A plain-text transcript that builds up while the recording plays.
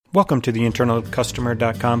Welcome to the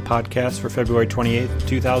InternalCustomer.com podcast for February 28th,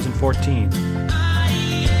 2014.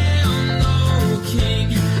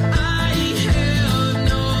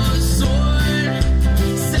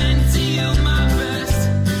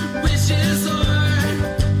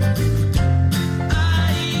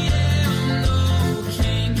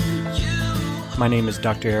 My name is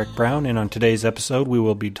Dr. Eric Brown, and on today's episode, we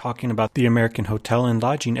will be talking about the American Hotel and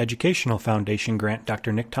Lodging Educational Foundation grant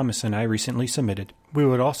Dr. Nick Thomas and I recently submitted. We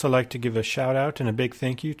would also like to give a shout out and a big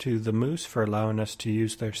thank you to The Moose for allowing us to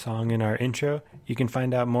use their song in our intro. You can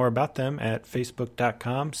find out more about them at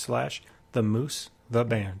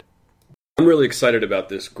facebook.com/TheMooseTheBand. I'm really excited about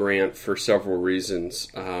this grant for several reasons.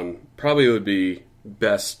 Probably it would be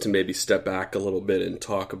best to maybe step back a little bit and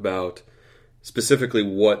talk about specifically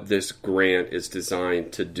what this grant is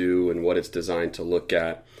designed to do and what it's designed to look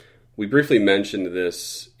at. We briefly mentioned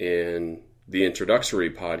this in the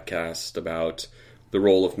introductory podcast about the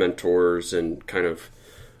role of mentors and kind of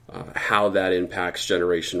how that impacts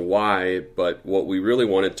Generation Y. But what we really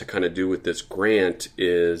wanted to kind of do with this grant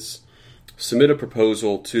is submit a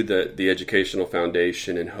proposal to the Educational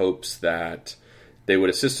Foundation in hopes that they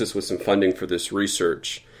would assist us with some funding for this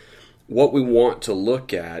research. What we want to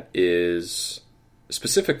look at is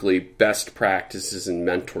specifically best practices in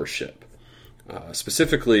mentorship.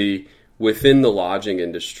 Specifically within the lodging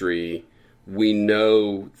industry, we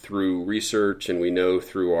know through research and we know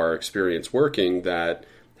through our experience working that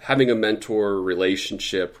having a mentor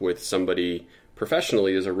relationship with somebody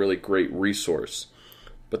professionally is a really great resource.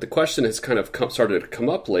 But the question has kind of started to come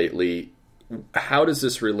up lately, how does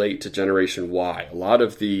this relate to Generation Y? A lot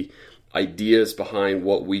of the ideas behind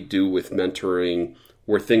what we do with mentoring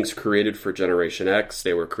were things created for Generation X.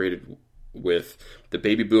 They were created with the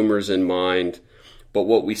baby boomers in mind. But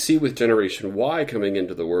what we see with Generation Y coming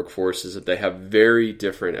into the workforce is that they have very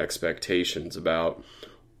different expectations about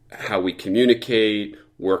how we communicate,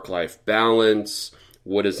 work-life balance,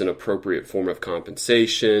 what is an appropriate form of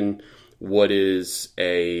compensation, what is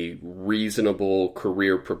a reasonable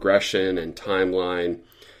career progression and timeline.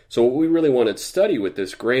 So what we really want to study with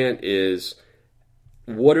this grant is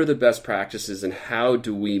what are the best practices and how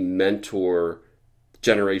do we mentor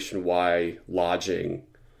Generation Y lodging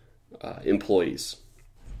employees?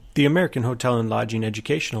 The American Hotel and Lodging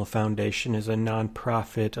Educational Foundation is a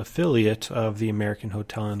nonprofit affiliate of the American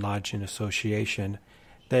Hotel and Lodging Association.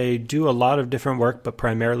 They do a lot of different work, but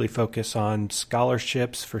primarily focus on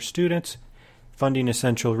scholarships for students, funding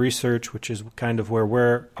essential research, which is kind of where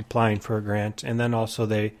we're applying for a grant, and then also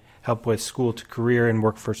they help with school-to-career and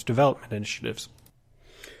workforce development initiatives.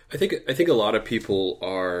 I think a lot of people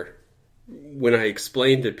are, when I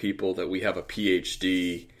explain to people that we have a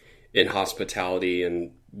PhD in hospitality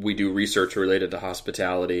and we do research related to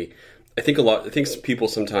hospitality, I think people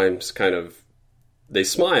sometimes kind of, they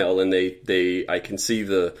smile and I can see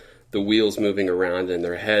the wheels moving around in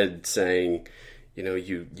their head saying, you know,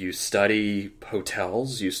 you study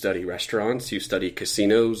hotels, you study restaurants, you study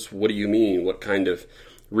casinos. What do you mean? What kind of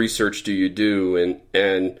research do you do?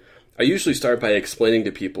 And I usually start by explaining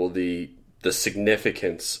to people the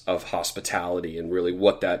significance of hospitality and really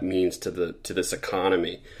what that means to this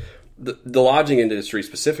economy. The lodging industry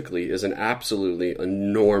specifically is an absolutely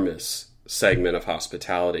enormous segment of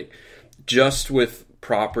hospitality. Just with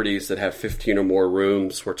properties that have 15 or more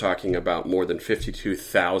rooms, we're talking about more than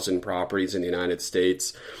 52,000 properties in the United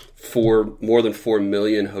States, more than 4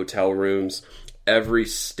 million hotel rooms. Every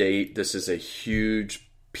state, this is a huge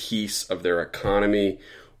piece of their economy.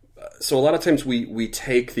 So a lot of times we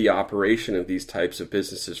take the operation of these types of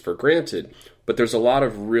businesses for granted, but there's a lot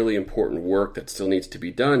of really important work that still needs to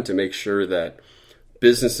be done to make sure that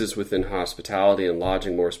businesses within hospitality and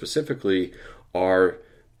lodging more specifically are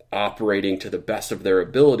operating to the best of their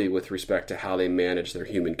ability with respect to how they manage their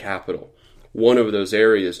human capital. One of those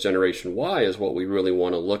areas, Generation Y, is what we really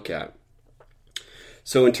want to look at.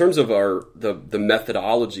 So in terms of the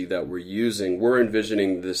methodology that we're using, we're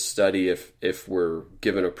envisioning this study, if we're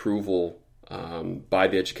given approval by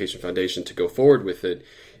the Education Foundation to go forward with it,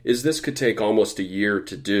 is this could take almost a year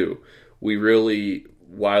to do. We really,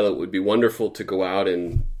 while it would be wonderful to go out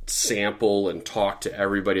and sample and talk to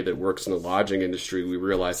everybody that works in the lodging industry, we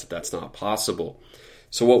realize that that's not possible.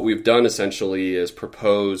 So what we've done essentially is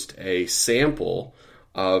proposed a sample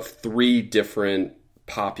of 3 different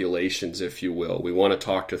populations, if you will. We want to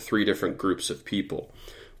talk to 3 different groups of people.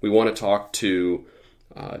 We want to talk to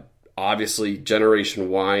obviously Generation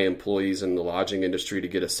Y employees in the lodging industry to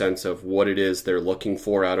get a sense of what it is they're looking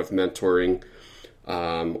for out of mentoring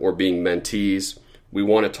or being mentees. We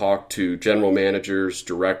want to talk to general managers,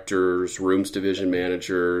 directors, rooms division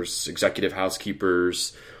managers, executive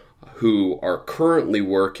housekeepers, who are currently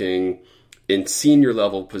working in senior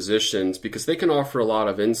level positions, because they can offer a lot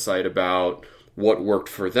of insight about what worked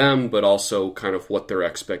for them, but also kind of what their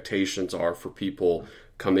expectations are for people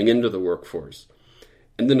coming into the workforce.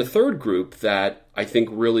 And then a third group that I think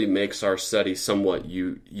really makes our study somewhat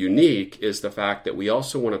unique is the fact that we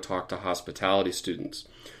also want to talk to hospitality students.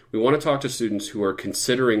 We want to talk to students who are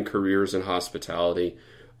considering careers in hospitality,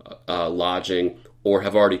 lodging, or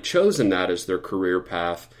have already chosen that as their career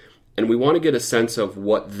path. And we want to get a sense of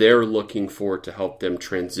what they're looking for to help them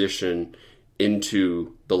transition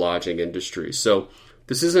into the lodging industry. So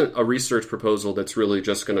this isn't a research proposal that's really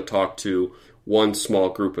just going to talk to one small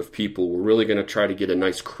group of people. We're really going to try to get a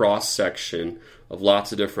nice cross-section of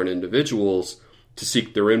lots of different individuals to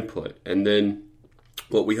seek their input. And then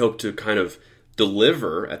what we hope to kind of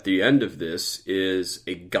deliver at the end of this is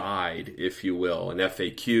a guide, if you will, an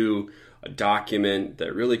FAQ, a document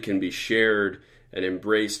that really can be shared and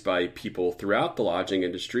embraced by people throughout the lodging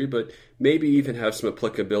industry, but maybe even have some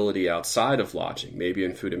applicability outside of lodging, maybe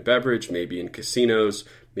in food and beverage, maybe in casinos,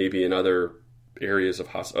 maybe in other areas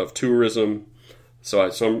of tourism. So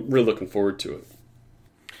I'm really looking forward to it.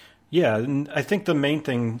 Yeah, and I think the main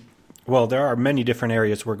thing, well, there are many different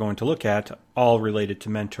areas we're going to look at, all related to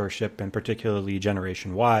mentorship and particularly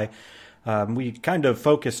Generation Y. We kind of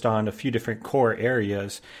focused on a few different core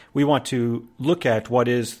areas. We want to look at what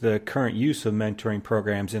is the current use of mentoring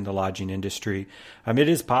programs in the lodging industry. It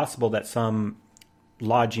is possible that some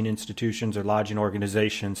lodging institutions or lodging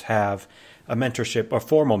organizations have a mentorship or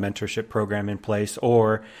formal mentorship program in place,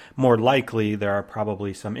 or more likely there are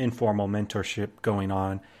probably some informal mentorship going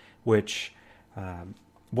on, which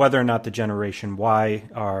whether or not the Generation Y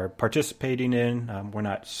are participating in, we're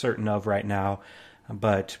not certain of right now.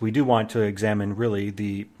 But we do want to examine really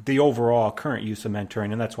the overall current use of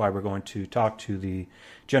mentoring, and that's why we're going to talk to the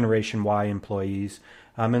Generation Y employees.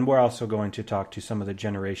 And we're also going to talk to some of the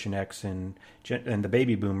Generation X and the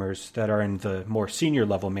baby boomers that are in the more senior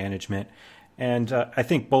level management. And I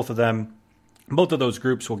think both of those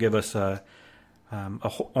groups will give us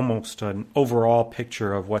almost an overall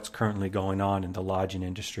picture of what's currently going on in the lodging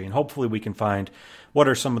industry. And hopefully we can find what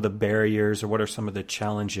are some of the barriers or what are some of the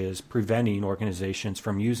challenges preventing organizations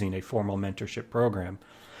from using a formal mentorship program.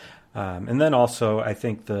 And then also I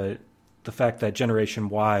think the fact that Generation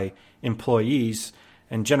Y employees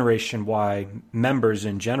and Generation Y members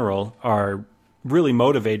in general are really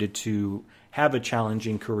motivated to have a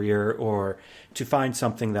challenging career or to find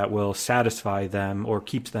something that will satisfy them or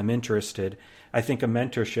keeps them interested. I think a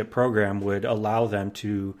mentorship program would allow them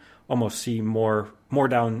to almost see more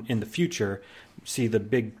down in the future, see the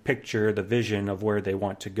big picture, the vision of where they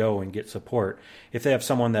want to go and get support. If they have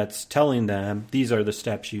someone that's telling them these are the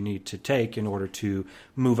steps you need to take in order to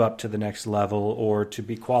move up to the next level or to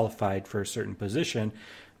be qualified for a certain position,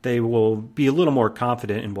 they will be a little more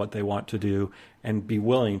confident in what they want to do and be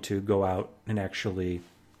willing to go out and actually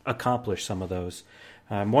accomplish some of those.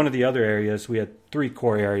 One of the other areas, we had 3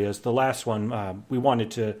 core areas. The last one, we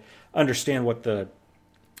wanted to understand what the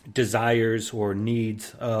desires or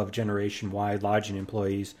needs of Generation Y lodging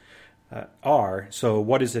employees are. So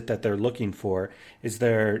what is it that they're looking for? Is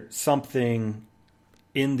there something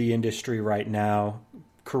in the industry right now,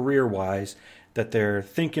 career-wise, that they're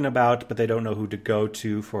thinking about, but they don't know who to go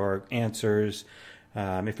to for answers?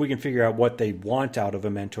 If we can figure out what they want out of a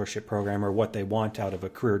mentorship program or what they want out of a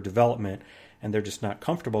career development, and they're just not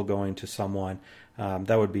comfortable going to someone,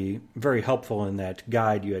 that would be very helpful in that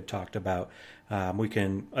guide you had talked about. We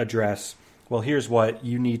can address, well, here's what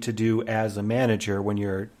you need to do as a manager when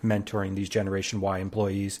you're mentoring these Generation Y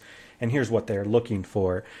employees, and here's what they're looking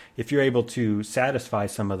for. If you're able to satisfy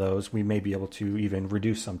some of those, we may be able to even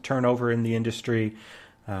reduce some turnover in the industry.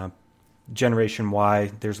 Generation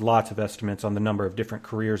Y, there's lots of estimates on the number of different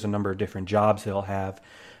careers, a number of different jobs they'll have.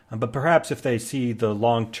 But perhaps if they see the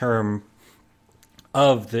long-term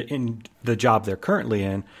of the job they're currently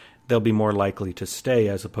in, they'll be more likely to stay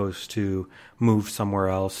as opposed to move somewhere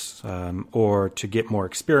else, or to get more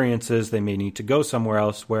experiences. They may need to go somewhere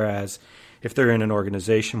else, whereas if they're in an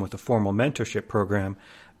organization with a formal mentorship program,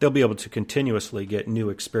 they'll be able to continuously get new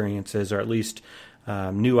experiences or at least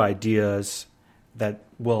new ideas that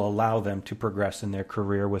will allow them to progress in their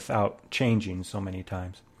career without changing so many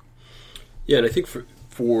times. Yeah, and I think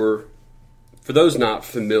for those not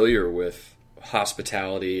familiar with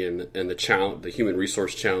hospitality and the human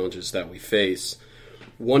resource challenges that we face,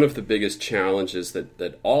 one of the biggest challenges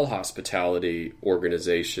that all hospitality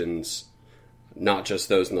organizations, not just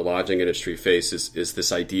those in the lodging industry, face is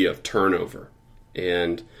this idea of turnover.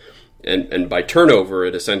 And by turnover,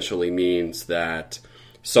 it essentially means that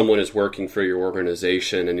someone is working for your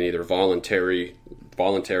organization and either voluntarily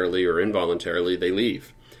voluntarily or involuntarily, they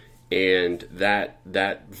leave. And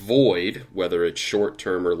that void, whether it's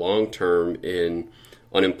short-term or long-term, in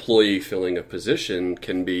an employee filling a position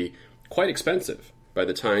can be quite expensive. By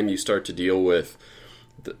the time you start to deal with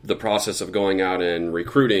the process of going out and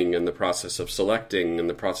recruiting and the process of selecting and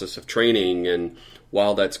the process of training, and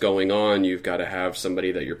while that's going on, you've got to have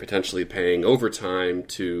somebody that you're potentially paying overtime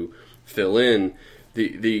to fill in.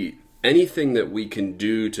 The anything that we can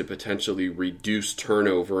do to potentially reduce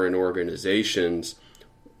turnover in organizations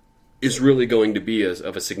is really going to be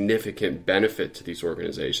of a significant benefit to these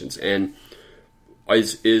organizations. And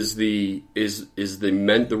is the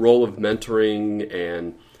role of mentoring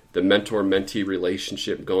and the mentor-mentee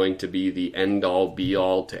relationship going to be the end-all,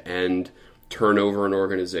 be-all to end turnover in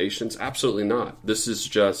organizations? Absolutely not. This is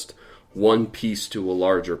just one piece to a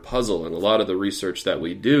larger puzzle, and a lot of the research that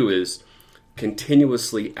we do is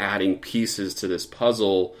continuously adding pieces to this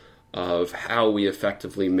puzzle of how we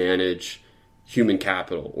effectively manage human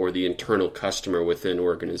capital or the internal customer within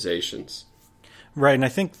organizations. Right, and I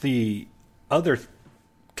think the other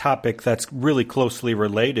topic that's really closely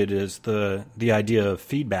related is the idea of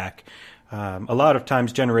feedback. A lot of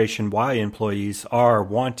times Generation Y employees are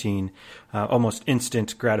wanting almost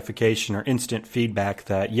instant gratification or instant feedback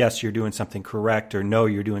that, yes, you're doing something correct, or no,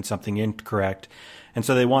 you're doing something incorrect. And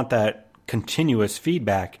so they want that continuous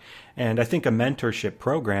feedback. And I think a mentorship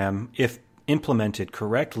program, if implemented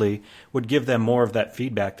correctly, would give them more of that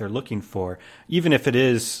feedback they're looking for. Even if it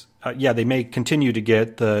is, they may continue to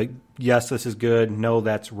get the, yes, this is good, no,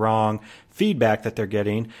 that's wrong feedback that they're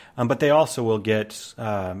getting, but they also will get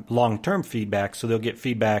long-term feedback. So they'll get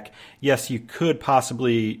feedback, yes, you could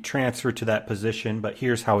possibly transfer to that position, but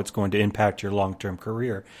here's how it's going to impact your long-term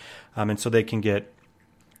career. And so they can get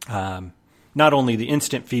not only the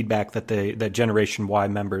instant feedback that Generation Y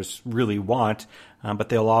members really want, but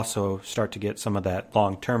they'll also start to get some of that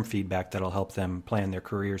long-term feedback that'll help them plan their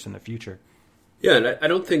careers in the future. Yeah, and I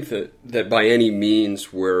don't think that by any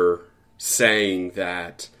means we're saying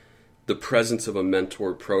that the presence of a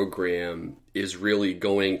mentor program is really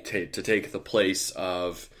going to take the place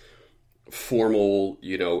of formal,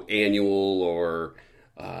 annual or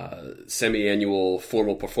semi-annual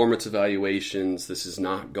formal performance evaluations. This is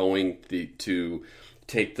not going to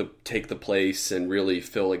take the place and really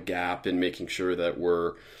fill a gap in making sure that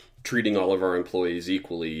we're treating all of our employees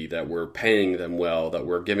equally, that we're paying them well, that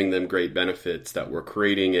we're giving them great benefits, that we're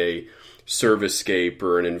creating a service-scape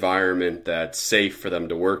or an environment that's safe for them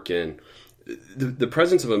to work in. The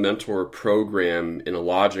presence of a mentor program in a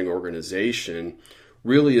lodging organization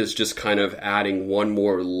really is just kind of adding one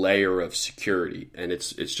more layer of security. And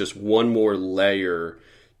it's just one more layer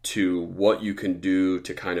to what you can do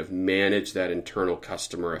to kind of manage that internal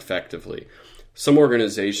customer effectively. Some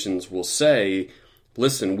organizations will say,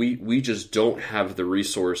 listen, we just don't have the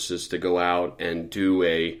resources to go out and do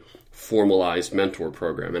a formalized mentor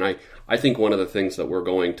program. And I think one of the things that we're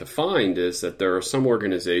going to find is that there are some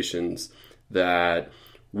organizations that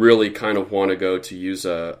really kind of want to go, to use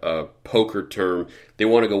a poker term, they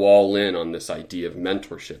want to go all in on this idea of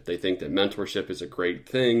mentorship. They think that mentorship is a great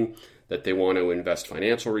thing, that they want to invest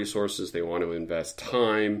financial resources, they want to invest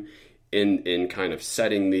time in kind of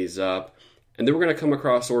setting these up. And then we're going to come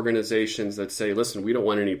across organizations that say, listen, we don't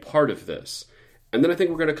want any part of this. And then I think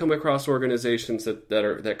we're going to come across organizations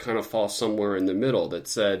that kind of fall somewhere in the middle, that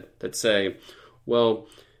say, well,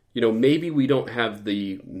 maybe we don't have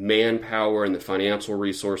the manpower and the financial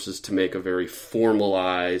resources to make a very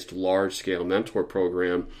formalized, large-scale mentor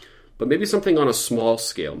program, but maybe something on a small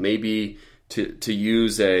scale, maybe to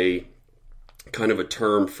use a kind of a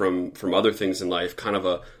term from other things in life, kind of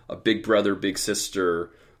a big brother, big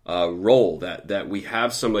sister role, that we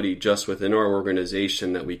have somebody just within our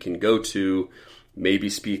organization that we can go to, maybe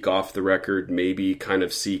speak off the record, maybe kind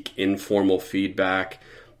of seek informal feedback.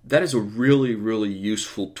 That is a really, really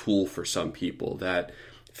useful tool for some people. That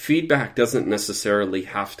feedback doesn't necessarily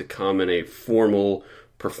have to come in a formal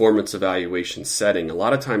performance evaluation setting. A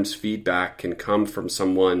lot of times feedback can come from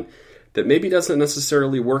someone that maybe doesn't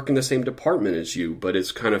necessarily work in the same department as you, but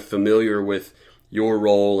is kind of familiar with your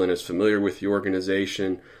role and is familiar with your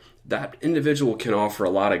organization. That individual can offer a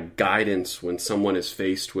lot of guidance when someone is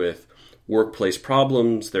faced with workplace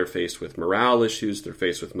problems, they're faced with morale issues, they're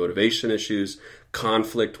faced with motivation issues,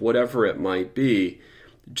 conflict, whatever it might be.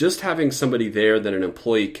 Just having somebody there that an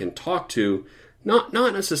employee can talk to, not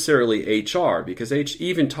necessarily HR, because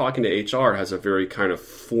even talking to HR has a very kind of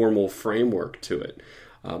formal framework to it.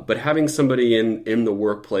 But having somebody in the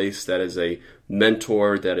workplace that is a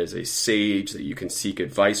mentor, that is a sage, that you can seek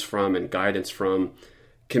advice from and guidance from,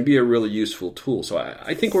 can be a really useful tool. So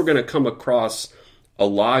I think we're going to come across a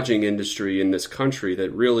lodging industry in this country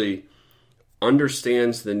that really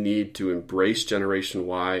understands the need to embrace Generation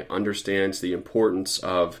Y, understands the importance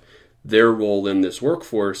of their role in this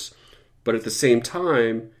workforce, but at the same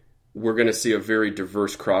time, we're going to see a very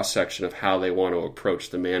diverse cross-section of how they want to approach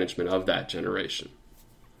the management of that generation.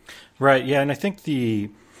 Right, yeah, and I think the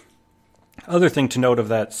other thing to note of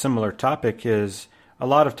that similar topic is a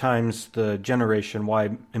lot of times the Generation Y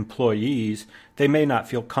employees, they may not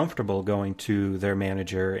feel comfortable going to their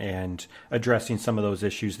manager and addressing some of those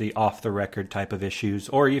issues, the off-the-record type of issues,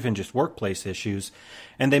 or even just workplace issues.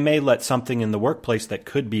 And they may let something in the workplace that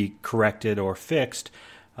could be corrected or fixed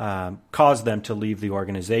cause them to leave the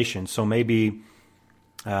organization. So maybe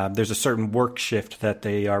there's a certain work shift that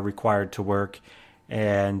they are required to work,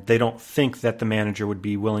 and they don't think that the manager would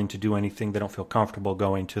be willing to do anything. They don't feel comfortable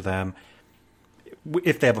going to them.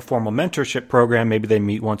 If they have a formal mentorship program, maybe they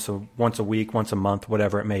meet once a week, once a month,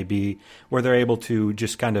 whatever it may be, where they're able to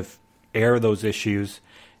just kind of air those issues.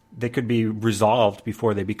 They could be resolved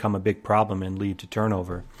before they become a big problem and lead to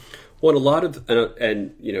turnover. Well, a lot of,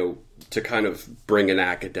 and you know, to kind of bring an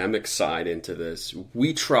academic side into this,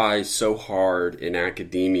 we try so hard in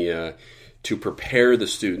academia to prepare the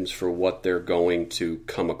students for what they're going to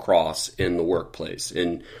come across in the workplace.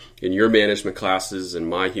 In your management classes, and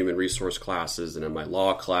my human resource classes, and in my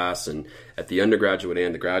law class, and at the undergraduate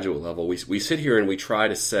and the graduate level, we sit here and we try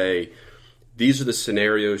to say, these are the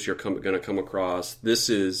scenarios you're going to come across. This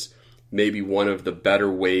is maybe one of the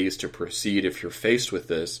better ways to proceed if you're faced with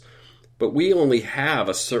this. But we only have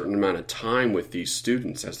a certain amount of time with these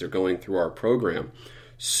students as they're going through our program.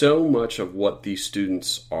 So much of what these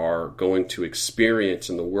students are going to experience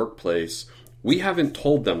in the workplace, we haven't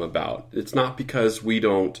told them about. It's not because we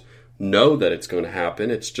don't know that it's going to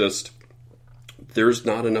happen. It's just there's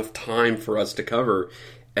not enough time for us to cover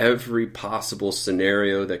every possible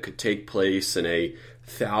scenario that could take place in a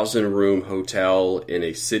 1,000-room hotel in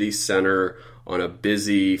a city center on a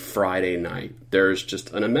busy Friday night. There's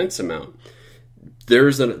just an immense amount.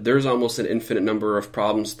 There's almost an infinite number of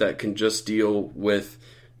problems that can just deal with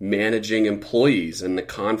managing employees and the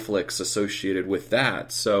conflicts associated with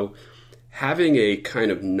that. So having a kind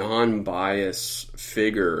of non-bias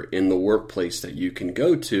figure in the workplace that you can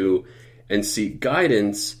go to and seek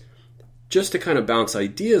guidance just to kind of bounce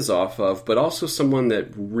ideas off of, but also someone that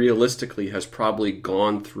realistically has probably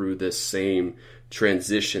gone through this same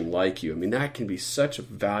transition like you. I mean, that can be such a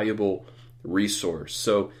valuable resource.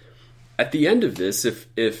 So at the end of this,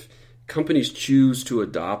 if companies choose to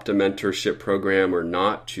adopt a mentorship program or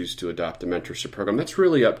not choose to adopt a mentorship program, that's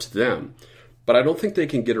really up to them. But I don't think they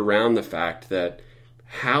can get around the fact that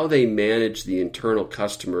how they manage the internal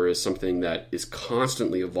customer is something that is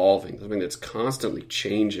constantly evolving, something that's constantly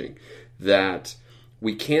changing, that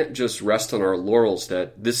we can't just rest on our laurels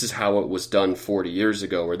that this is how it was done 40 years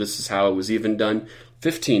ago, or this is how it was even done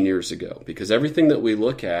 15 years ago, because everything that we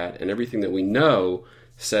look at and everything that we know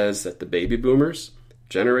says that the baby boomers,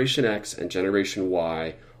 Generation X and Generation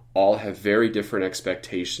Y all have very different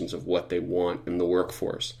expectations of what they want in the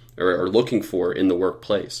workforce or are looking for in the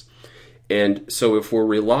workplace. And so if we're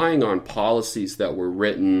relying on policies that were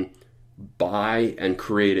written by and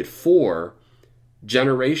created for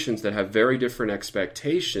generations that have very different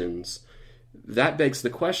expectations, that begs the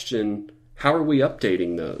question, how are we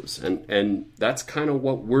updating those? And that's kind of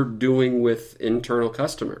what we're doing with internal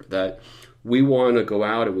customer, that we want to go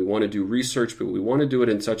out and we want to do research, but we want to do it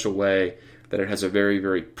in such a way that it has a very,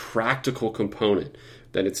 very practical component,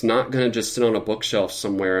 that it's not going to just sit on a bookshelf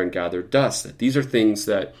somewhere and gather dust, that these are things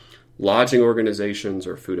that lodging organizations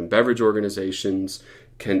or food and beverage organizations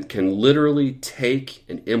can literally take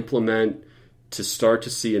and implement to start to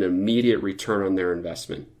see an immediate return on their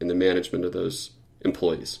investment in the management of those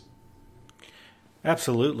employees.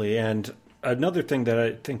 Absolutely. And another thing that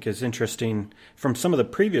I think is interesting from some of the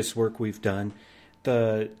previous work we've done,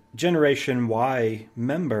 the Generation Y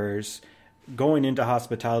members going into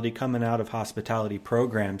hospitality, coming out of hospitality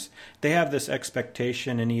programs, they have this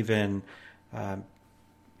expectation, and even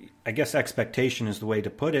I guess expectation is the way to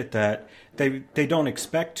put it, that they don't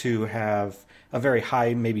expect to have a very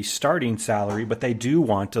high maybe starting salary, but they do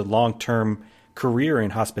want a long-term career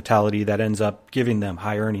in hospitality that ends up giving them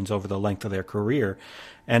high earnings over the length of their career.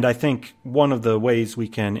 And I think one of the ways we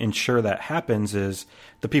can ensure that happens is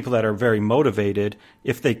the people that are very motivated.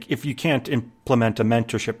 If you can't implement a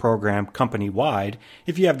mentorship program company-wide,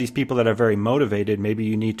 if you have these people that are very motivated, maybe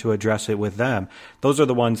you need to address it with them. Those are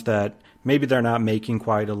the ones that maybe they're not making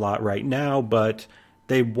quite a lot right now, but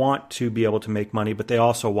they want to be able to make money, but they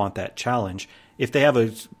also want that challenge. If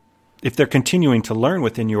they're continuing to learn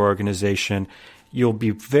within your organization, you'll be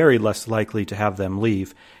very less likely to have them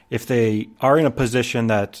leave. if they are in a position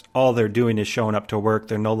that all they're doing is showing up to work,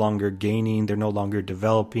 they're no longer gaining, they're no longer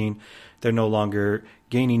developing, they're no longer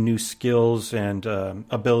gaining new skills and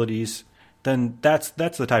abilities, then that's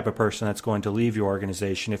the type of person that's going to leave your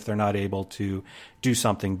organization if they're not able to do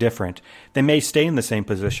something different. They may stay in the same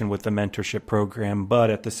position with the mentorship program, but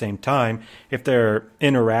at the same time, if they're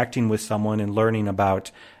interacting with someone and learning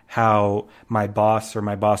about how my boss or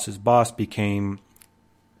my boss's boss became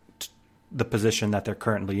the position that they're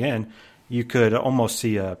currently in, you could almost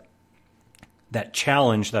see that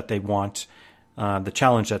challenge that they want, the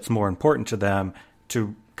challenge that's more important to them,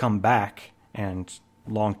 to come back and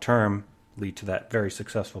long-term lead to that very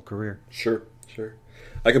successful career. Sure.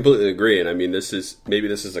 I completely agree. And I mean, this is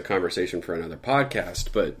a conversation for another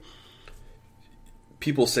podcast, but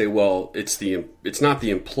people say, well, it's not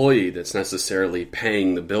the employee that's necessarily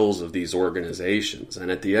paying the bills of these organizations. And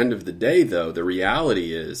at the end of the day, though, the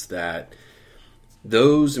reality is that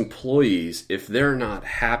those employees, if they're not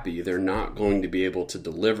happy, they're not going to be able to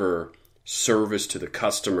deliver service to the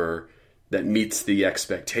customer that meets the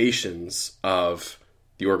expectations of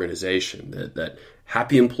the organization. That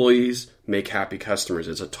happy employees make happy customers.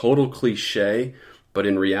 It's a total cliche, but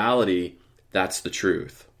in reality, that's the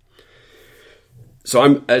truth.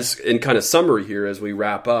 So as in kind of summary here, as we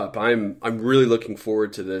wrap up, I'm really looking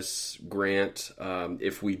forward to this grant.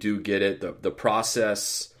 If we do get it, the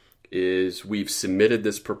process is we've submitted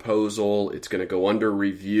this proposal. It's going to go under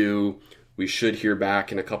review. We should hear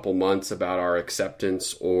back in a couple months about our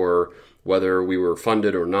acceptance or whether we were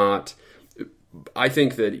funded or not. I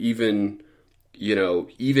think that even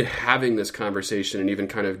having this conversation and even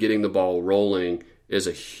kind of getting the ball rolling is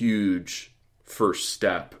a huge first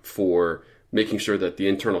step for making sure that the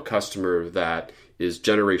internal customer that is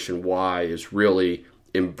Generation Y is really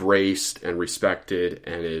embraced and respected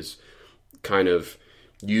and is kind of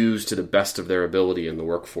used to the best of their ability in the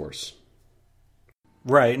workforce.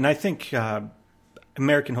 Right, and I think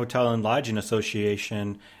American Hotel and Lodging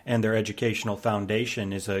Association and their educational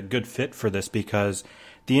foundation is a good fit for this, because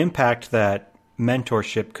the impact that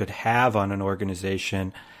mentorship could have on an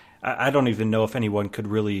organization, I don't even know if anyone could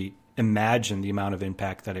really imagine the amount of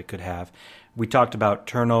impact that it could have. We talked about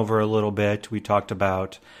turnover a little bit. We talked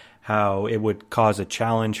about how it would cause a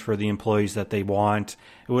challenge for the employees that they want.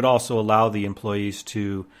 It would also allow the employees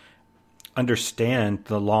to understand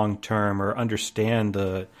the long term, or understand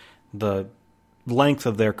the length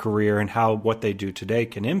of their career and how what they do today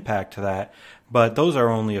can impact that. But those are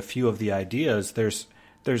only a few of the ideas. There's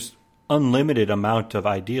unlimited amount of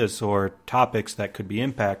ideas or topics that could be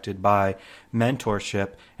impacted by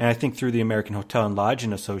mentorship. And I think through the American Hotel and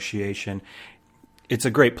Lodging Association, it's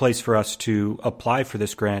a great place for us to apply for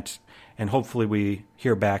this grant, and hopefully we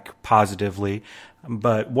hear back positively.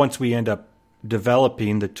 But once we end up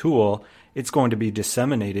developing the tool, it's going to be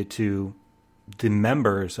disseminated to the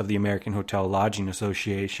members of the American Hotel Lodging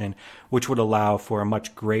Association, which would allow for a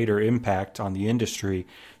much greater impact on the industry.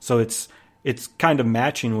 So it's kind of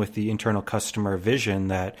matching with the internal customer vision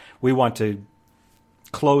that we want to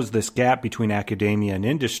close this gap between academia and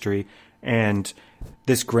industry, and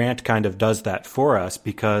this grant kind of does that for us,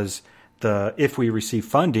 because if we receive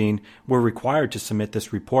funding, we're required to submit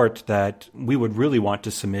this report that we would really want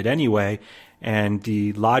to submit anyway, and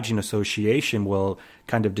the Lodging Association will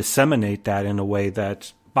kind of disseminate that in a way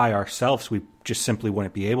that by ourselves we just simply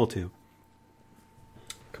wouldn't be able to.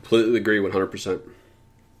 Completely agree, 100%.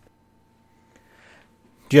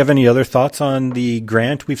 Do you have any other thoughts on the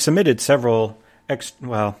grant? We've submitted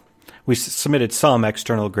we submitted some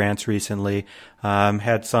external grants recently,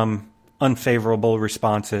 had some unfavorable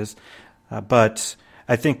responses, but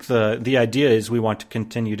I think the idea is we want to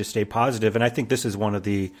continue to stay positive, and I think this is one of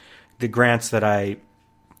the grants that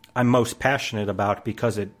I'm most passionate about,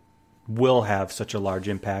 because it will have such a large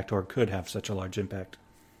impact, or could have such a large impact.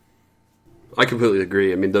 I completely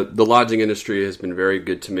agree. I mean, the lodging industry has been very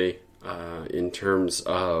good to me in terms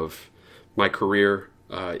of my career.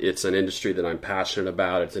 It's an industry that I'm passionate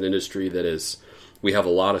about. It's an industry that we have a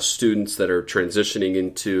lot of students that are transitioning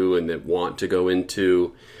into and that want to go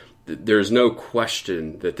into. There's no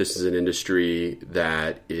question that this is an industry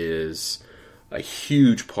that is a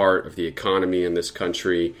huge part of the economy in this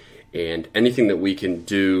country, and anything that we can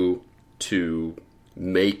do to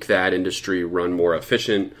make that industry run more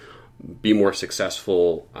efficient, be more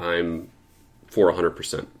successful, I'm for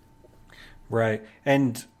 100%. Right.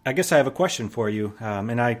 And I guess I have a question for you,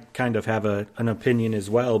 and I kind of have an opinion as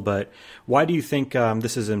well, but why do you think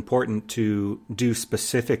this is important to do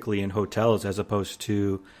specifically in hotels as opposed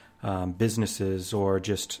to businesses or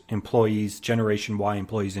just employees, Generation Y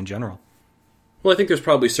employees in general? Well, I think there's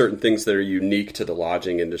probably certain things that are unique to the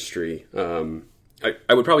lodging industry.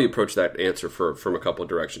 I would probably approach that answer from a couple of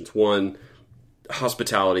directions. One,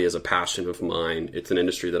 hospitality is a passion of mine. It's an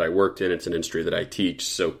industry that I worked in. It's an industry that I teach.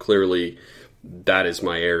 So clearly, that is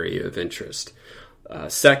my area of interest.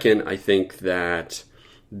 Second, I think that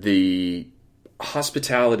the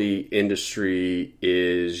hospitality industry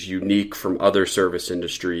is unique from other service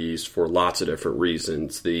industries for lots of different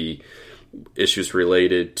reasons. The issues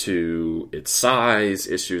related to its size,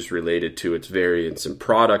 issues related to its variance in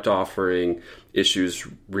product offering, issues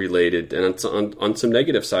related, and it's on some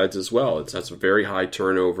negative sides as well. It has a very high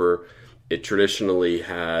turnover. It traditionally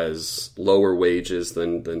has lower wages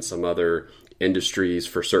than some other industries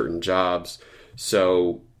for certain jobs.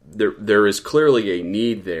 So there is clearly a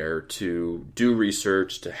need there to do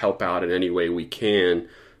research, to help out in any way we can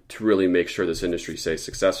to really make sure this industry stays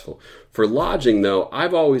successful. For lodging, though,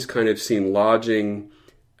 I've always kind of seen lodging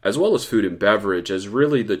as well as food and beverage as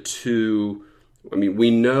really the two. I mean,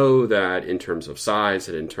 we know that in terms of size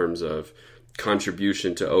and in terms of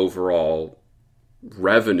contribution to overall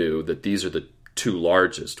revenue, that these are the two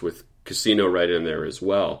largest, with casino right in there as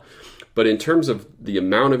well. But in terms of the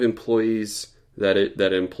amount of employees that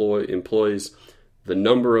employs, the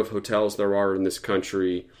number of hotels there are in this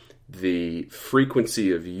country, the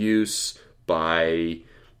frequency of use by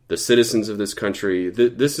the citizens of this country,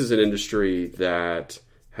 this is an industry that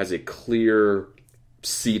has a clear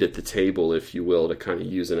seat at the table, if you will, to kind of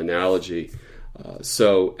use an analogy.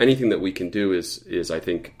 So anything that we can do is I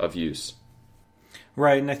think, of use.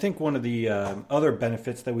 Right, and I think one of the other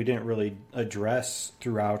benefits that we didn't really address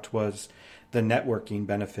throughout was the networking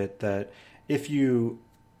benefit, that if you,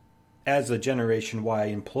 as a Generation Y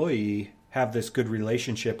employee, have this good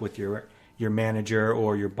relationship with your manager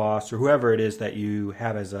or your boss or whoever it is that you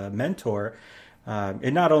have as a mentor,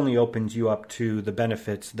 it not only opens you up to the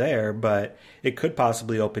benefits there, but it could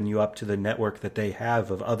possibly open you up to the network that they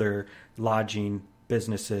have of other lodging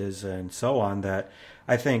businesses and so on, that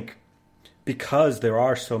I think because there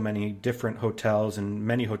are so many different hotels and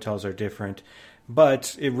many hotels are different,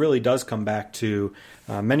 but it really does come back to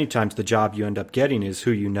many times the job you end up getting is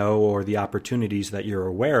who you know or the opportunities that you're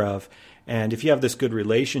aware of. And if you have this good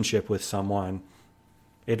relationship with someone,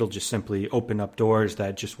 it'll just simply open up doors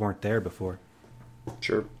that just weren't there before.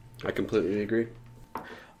 Sure. I completely agree.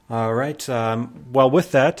 All right. Well,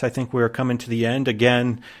 with that, I think we're coming to the end.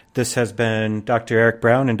 Again, this has been Dr. Eric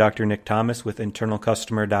Brown and Dr. Nick Thomas with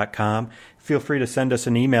internalcustomer.com. Feel free to send us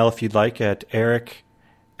an email if you'd like at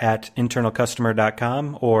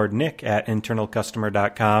eric@internalcustomer.com or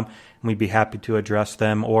nick@internalcustomer.com. And we'd be happy to address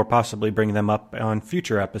them or possibly bring them up on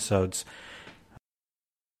future episodes.